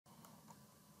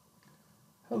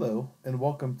Hello, and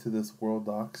welcome to this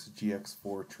Worldox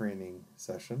GX4 training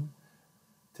session.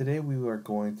 Today we are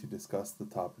going to discuss the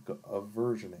topic of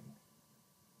versioning.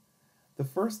 The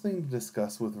first thing to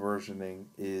discuss with versioning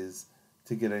is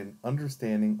to get an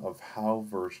understanding of how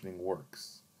versioning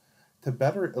works. To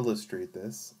better illustrate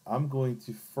this, I'm going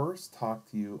to first talk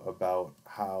to you about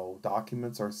how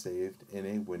documents are saved in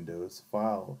a Windows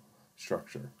file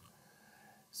structure.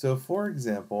 So for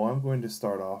example, I'm going to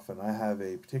start off and I have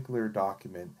a particular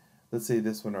document, let's say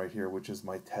this one right here, which is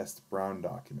my test brown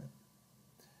document.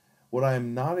 What I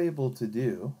am not able to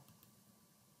do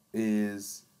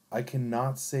is I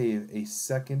cannot save a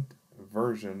second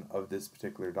version of this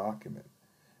particular document.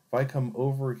 If I come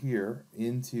over here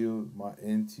into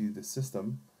the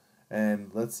system, and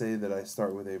let's say that I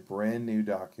start with a brand new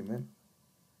document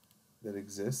that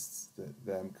exists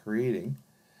that I'm creating,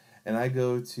 and I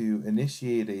go to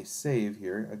initiate a save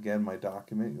here. Again, my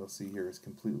document, you'll see here, is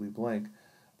completely blank.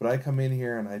 But I come in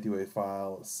here and I do a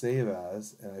file save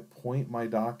as, and I point my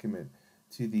document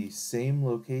to the same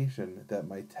location that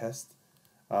my test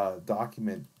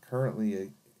document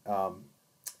currently,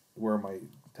 where my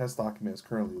test document is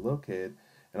currently located,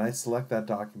 and I select that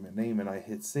document name and I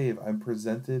hit save. I'm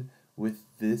presented with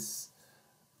this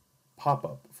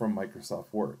pop-up from Microsoft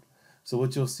Word. So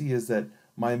what you'll see is that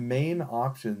my main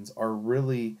options are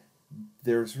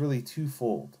there's really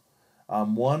twofold.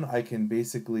 One, I can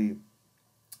basically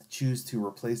choose to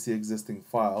replace the existing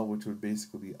file, which would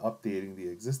basically be updating the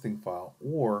existing file,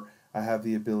 or I have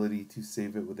the ability to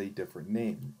save it with a different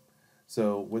name.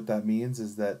 So what that means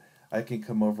is that I can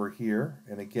come over here,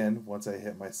 and again, once I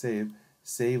hit my save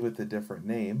with a different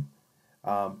name,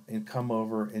 and come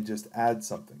over and just add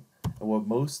something. And what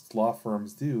most law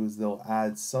firms do is they'll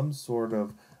add some sort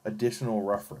of additional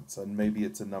reference, and maybe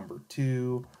it's a number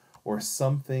 2 or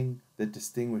something that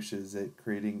distinguishes it,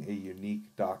 creating a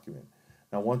unique document.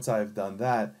 Now once I've done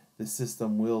that, the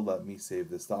system will let me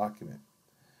save this document.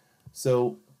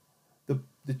 So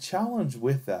the challenge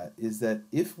with that is that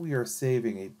if we are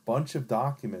saving a bunch of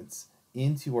documents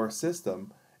into our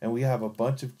system and we have a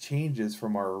bunch of changes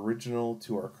from our original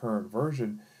to our current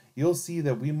version, you'll see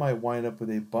that we might wind up with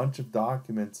a bunch of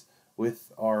documents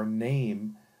with our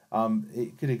name.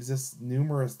 It could exist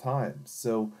numerous times,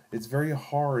 so it's very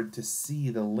hard to see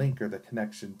the link or the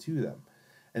connection to them.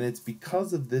 And it's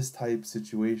because of this type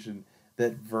situation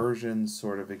that versions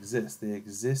sort of exist. They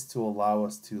exist to allow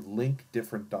us to link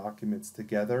different documents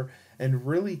together and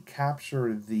really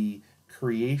capture the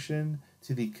creation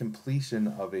to the completion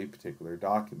of a particular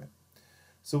document.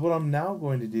 So what I'm now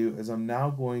going to do is I'm now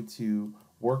going to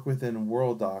work within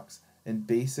Worldox and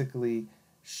basically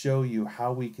show you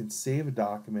how we can save a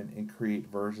document and create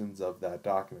versions of that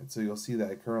document. So you'll see that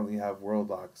I currently have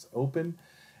Worldox open,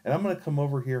 and I'm going to come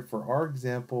over here. For our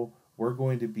example, we're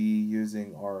going to be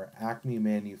using our Acme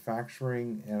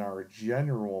Manufacturing and our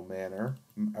General Matter,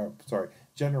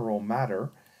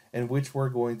 in which we're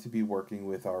going to be working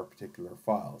with our particular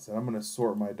files. And I'm going to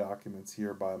sort my documents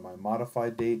here by my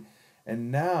modified date.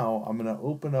 And now I'm going to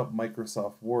open up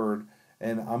Microsoft Word,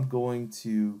 and I'm going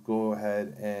to go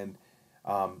ahead and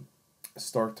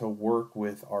start to work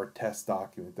with our test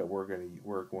document that we're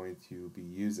going to be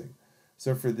using.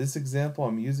 So for this example,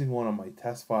 I'm using one of my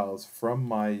test files from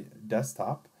my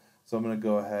desktop. So I'm going to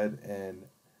go ahead and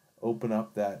open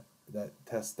up that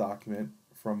test document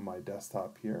from my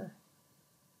desktop here.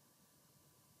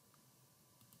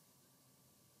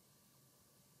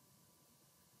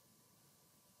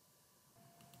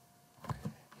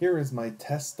 Here is my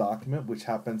test document, which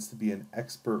happens to be an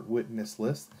expert witness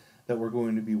list that we're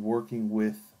going to be working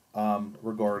with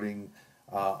regarding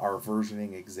our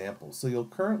versioning example. So you'll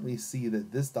currently see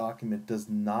that this document does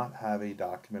not have a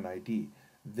document ID.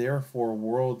 Therefore,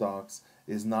 Worldox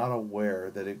is not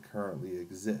aware that it currently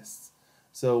exists.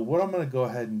 So what I'm going to go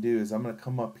ahead and do is I'm going to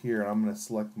come up here and I'm going to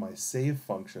select my save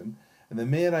function. And the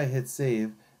minute I hit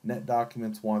save,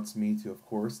 NetDocuments wants me to, of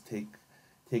course, take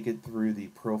it through the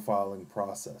profiling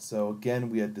process. So again,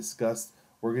 we had discussed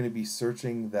we're going to be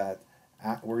searching that,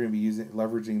 we're going to be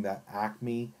leveraging that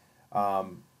Acme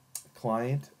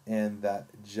client and that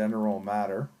General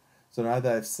Matter. So now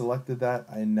that I've selected that,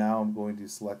 I'm going to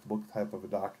select what type of a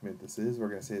document this is. We're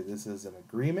going to say this is an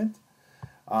agreement,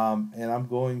 and I'm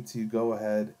going to go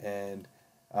ahead and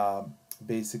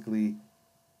basically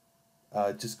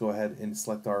just go ahead and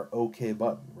select our OK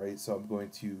button, right? So I'm going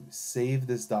to save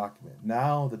this document.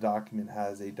 Now the document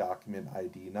has a document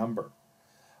ID number.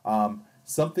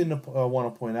 Something I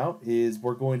want to point out is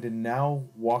we're going to now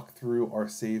walk through our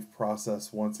save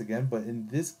process once again, but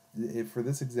for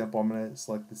this example, I'm going to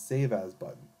select the Save As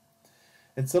button.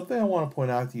 And something I want to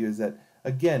point out to you is that,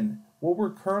 again, what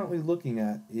we're currently looking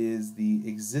at is the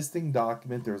existing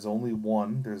document. There's only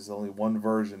one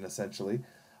version essentially,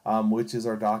 which is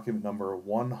our document number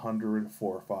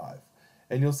 10045.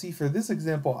 And you'll see for this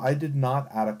example, I did not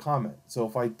add a comment. So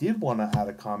if I did want to add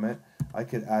a comment, I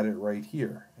could add it right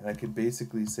here. And I could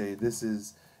basically say this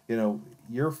is,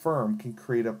 your firm can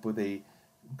create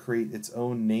its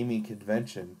own naming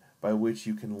convention by which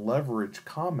you can leverage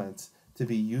comments to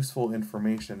be useful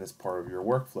information as part of your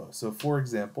workflow. So for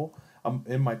example,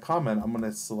 in my comment, I'm going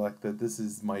to select that this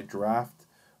is my draft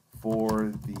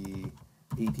for the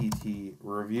ATT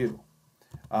review.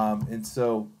 And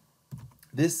so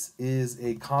this is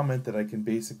a comment that I can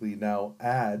basically now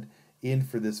add in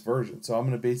for this version. So I'm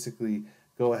going to basically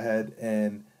go ahead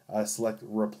and select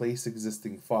replace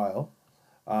existing file.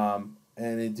 And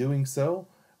in doing so,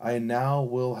 I now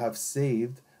will have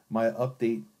saved my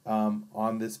update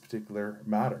on this particular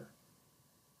matter.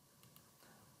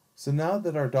 So now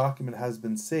that our document has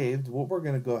been saved, what we're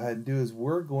going to go ahead and do is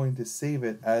we're going to save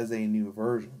it as a new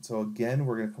version. So again,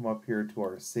 we're going to come up here to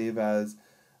our save as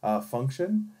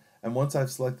function. And once I've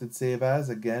selected save as,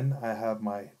 again, I have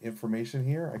my information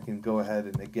here. I can go ahead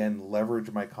and again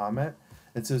leverage my comment.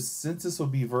 And so since this will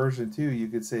be version 2, you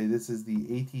could say this is the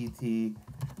ATT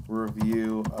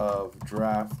review of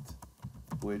draft,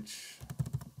 which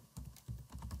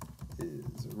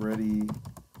is ready.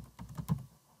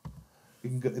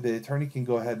 The attorney can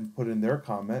go ahead and put in their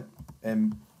comment,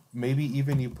 and maybe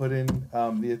even you put in,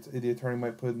 the attorney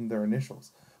might put in their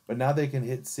initials. But now they can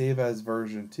hit save as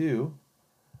version 2.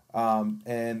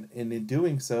 And in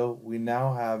doing so, we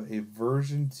now have a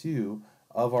version 2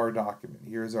 of our document.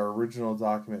 Here's our original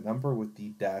document number with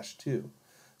the -2.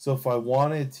 So if I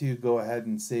wanted to go ahead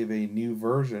and save a new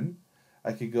version,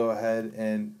 I could go ahead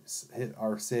and hit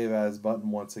our save as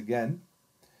button once again,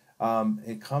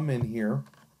 and come in here.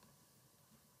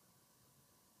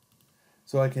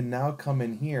 So I can now come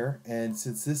in here, and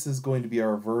since this is going to be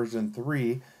our version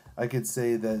 3, I could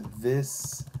say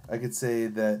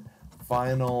that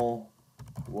final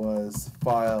was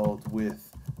filed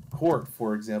with court,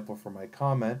 for example, for my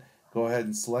comment. Go ahead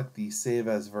and select the save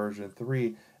as version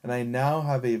 3, and I now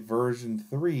have a version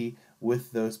 3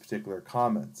 with those particular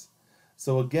comments.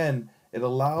 So again, it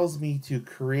allows me to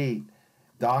create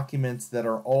documents that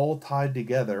are all tied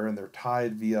together, and they're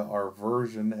tied via our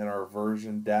version and our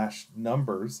version dash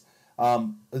numbers,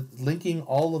 linking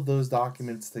all of those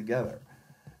documents together.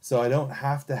 So I don't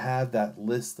have to have that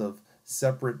list of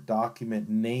separate document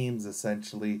names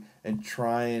essentially and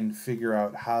try and figure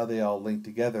out how they all link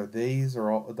together. These are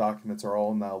all documents are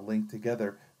all now linked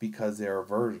together because they are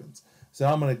versions. So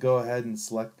now I'm going to go ahead and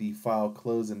select the file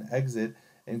close and exit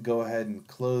and go ahead and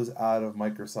close out of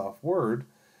Microsoft Word.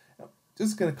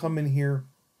 Just going to come in here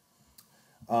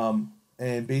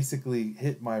and basically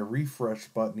hit my refresh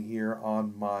button here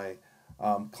on my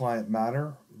client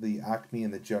matter, the Acme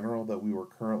and the General that we were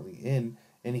currently in.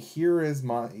 And here is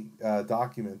my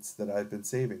documents that I've been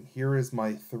saving. Here is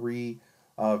my 3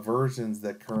 versions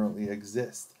that currently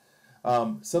exist.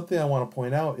 Something I want to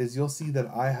point out is you'll see that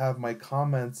I have my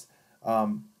comments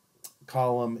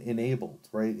column enabled,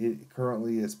 right? It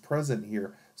currently is present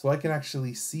here. So I can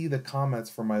actually see the comments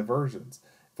for my versions.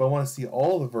 If I want to see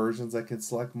all the versions, I can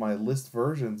select my list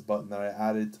versions button that I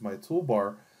added to my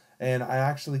toolbar, and I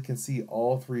actually can see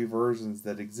all 3 versions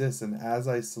that exist. And as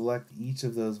I select each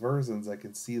of those versions, I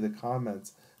can see the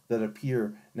comments that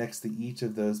appear next to each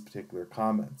of those particular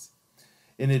comments.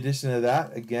 In addition to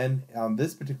that, again, on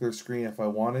this particular screen, if I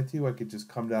wanted to, I could just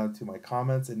come down to my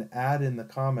comments and add in the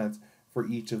comments for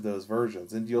each of those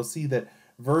versions. And you'll see that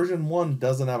version 1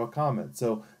 doesn't have a comment.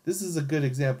 So this is a good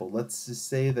example. Let's just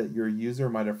say that your user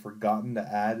might have forgotten to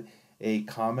add a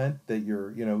comment, that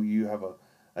you have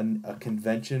a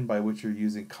convention by which you're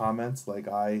using comments like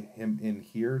I am in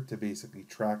here to basically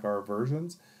track our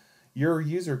versions. Your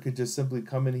user could just simply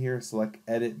come in here, select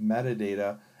edit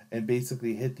metadata, and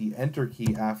basically hit the enter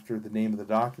key after the name of the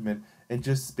document and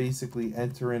just basically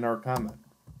enter in our comment,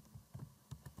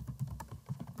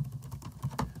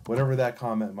 whatever that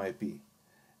comment might be,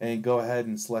 and go ahead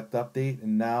and select update,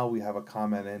 and now we have a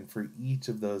comment in for each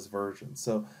of those versions.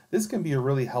 So this can be a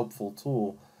really helpful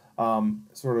tool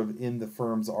sort of in the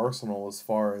firm's arsenal as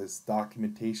far as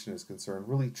documentation is concerned,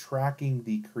 really tracking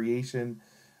the creation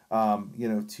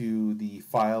to the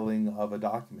filing of a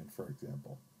document, for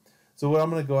example. So what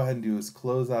I'm going to go ahead and do is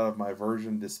close out of my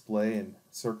version display and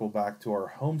circle back to our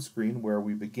home screen where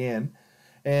we began.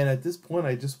 And at this point,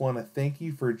 I just want to thank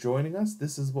you for joining us.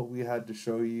 This is what we had to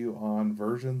show you on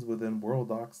versions within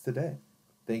Worldox today.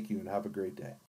 Thank you and have a great day.